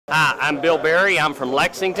Hi, I'm Bill Berry. I'm from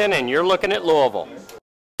Lexington, and you're looking at Louisville.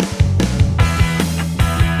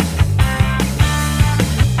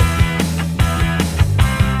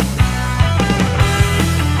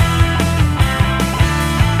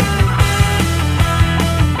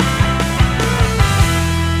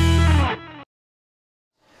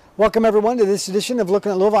 Welcome everyone to this edition of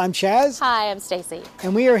Looking at Louisville. I'm Chaz. Hi, I'm Stacy.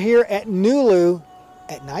 And we are here at NuLu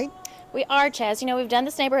at night. We are, Chaz. You know, we've done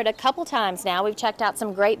this neighborhood a couple times now. We've checked out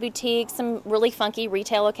some great boutiques, some really funky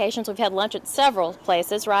retail locations. We've had lunch at several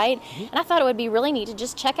places, right? And I thought it would be really neat to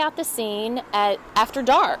just check out the scene after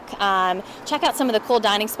dark. Check out some of the cool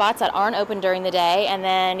dining spots that aren't open during the day. And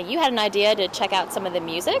then you had an idea to check out some of the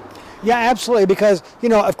music. Yeah, absolutely, because, you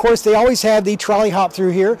know, of course, they always have the trolley hop through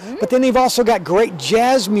here, but then they've also got great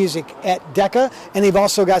jazz music at Decca, and they've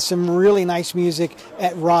also got some really nice music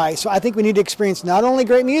at Rye. So I think we need to experience not only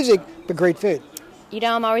great music, but great food. You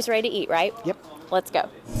know I'm always ready to eat, right? Yep. Let's go.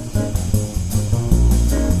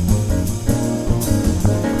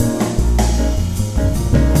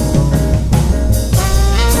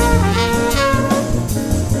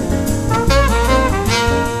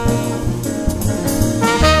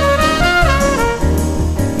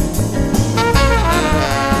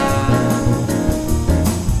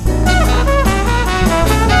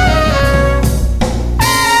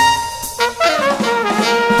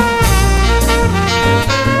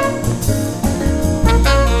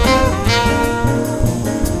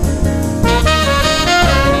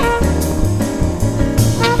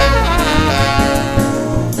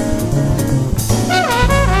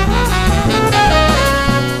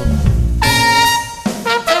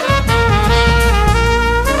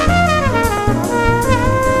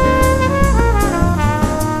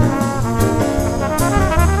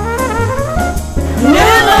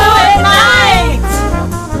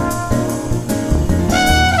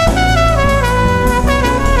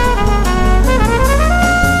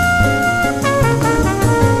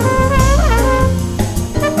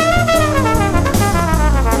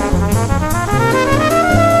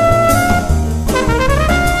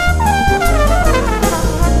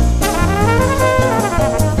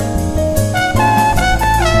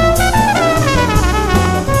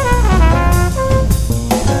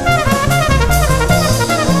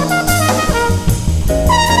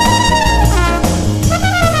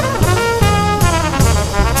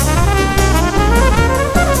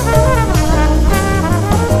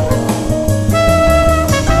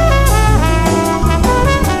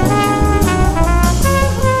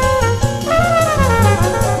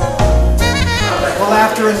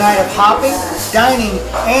 After a night of hopping, dining,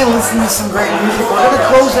 and listening to some great music, we're going to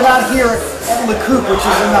close it out here at Coop, which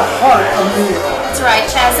is in the heart of New York. That's right,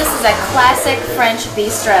 Chaz. This is a classic French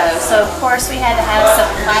bistro, so of course we had to have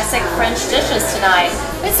some classic French dishes tonight.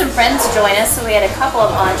 We had some friends join us, so we had a couple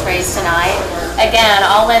of entrees tonight. Again,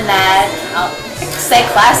 all in that, I'll say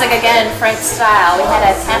classic again, French style. We had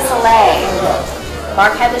a cassoulet.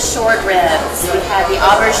 Mark had the short ribs, we had the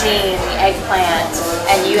aubergine, the eggplant,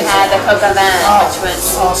 and you had the coq au vin, which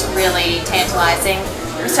was really tantalizing.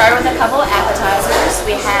 We started with a couple of appetizers.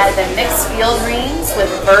 We had the mixed field greens with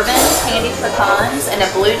bourbon, candied pecans, and a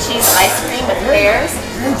blue cheese ice cream with pears.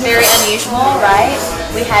 Very unusual, right?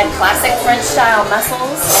 We had classic French-style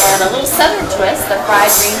mussels and a little southern twist, the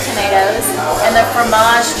fried green tomatoes, and the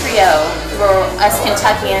fromage trio. For us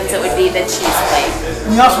Kentuckians, it would be the cheese plate.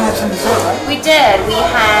 And you also had some dessert, right? We did. We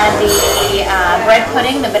had the bread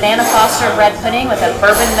pudding, the banana foster bread pudding with a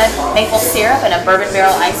bourbon maple syrup and a bourbon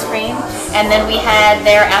barrel ice cream. And then we had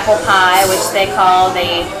their apple pie, which they call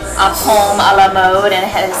the pomme à la mode, and it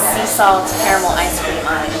had a sea salt caramel ice cream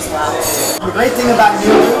on it as well. The great thing about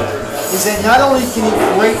NuLu is that not only can you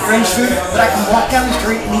eat great French food, but I can walk down the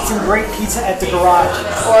street and eat some great pizza at the garage.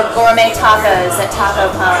 Or gourmet tacos at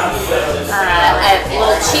Taco Pump. A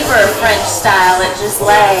little cheaper French style at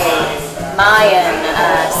Gisley, Mayan,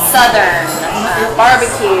 Southern,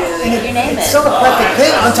 barbecue, you name it. It's so eclectic.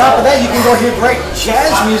 Then on top of that, you can go hear great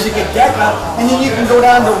jazz music at Decca, and then you can go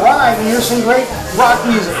down to Rye and hear some great rock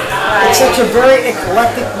music. It's such a very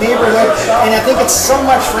eclectic neighborhood, and I think it's so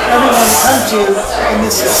much for everyone to come to in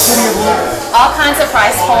this city of Louisville. All kinds of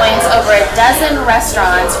price points, over a dozen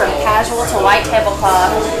restaurants from casual to white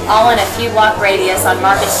tablecloth, all in a few block radius on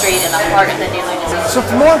Market Street in the heart of the NuLu. So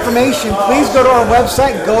for more information, please go to our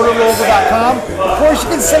website, go to Louisville.com. Of course, you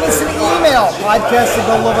can send us an email,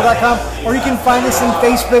 podcast@golouisville.com, or you can find us on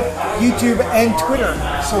Facebook, YouTube, and Twitter.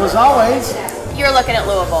 So as always, You're looking at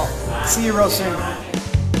Louisville. See you real soon.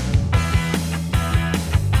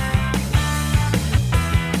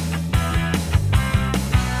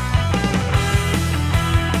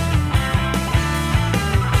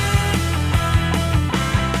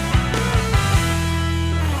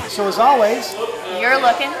 So as always, you're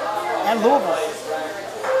looking at Louisville.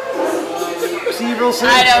 See you real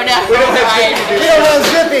soon. I don't know. We don't have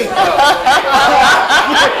Zippy.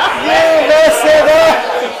 You messed it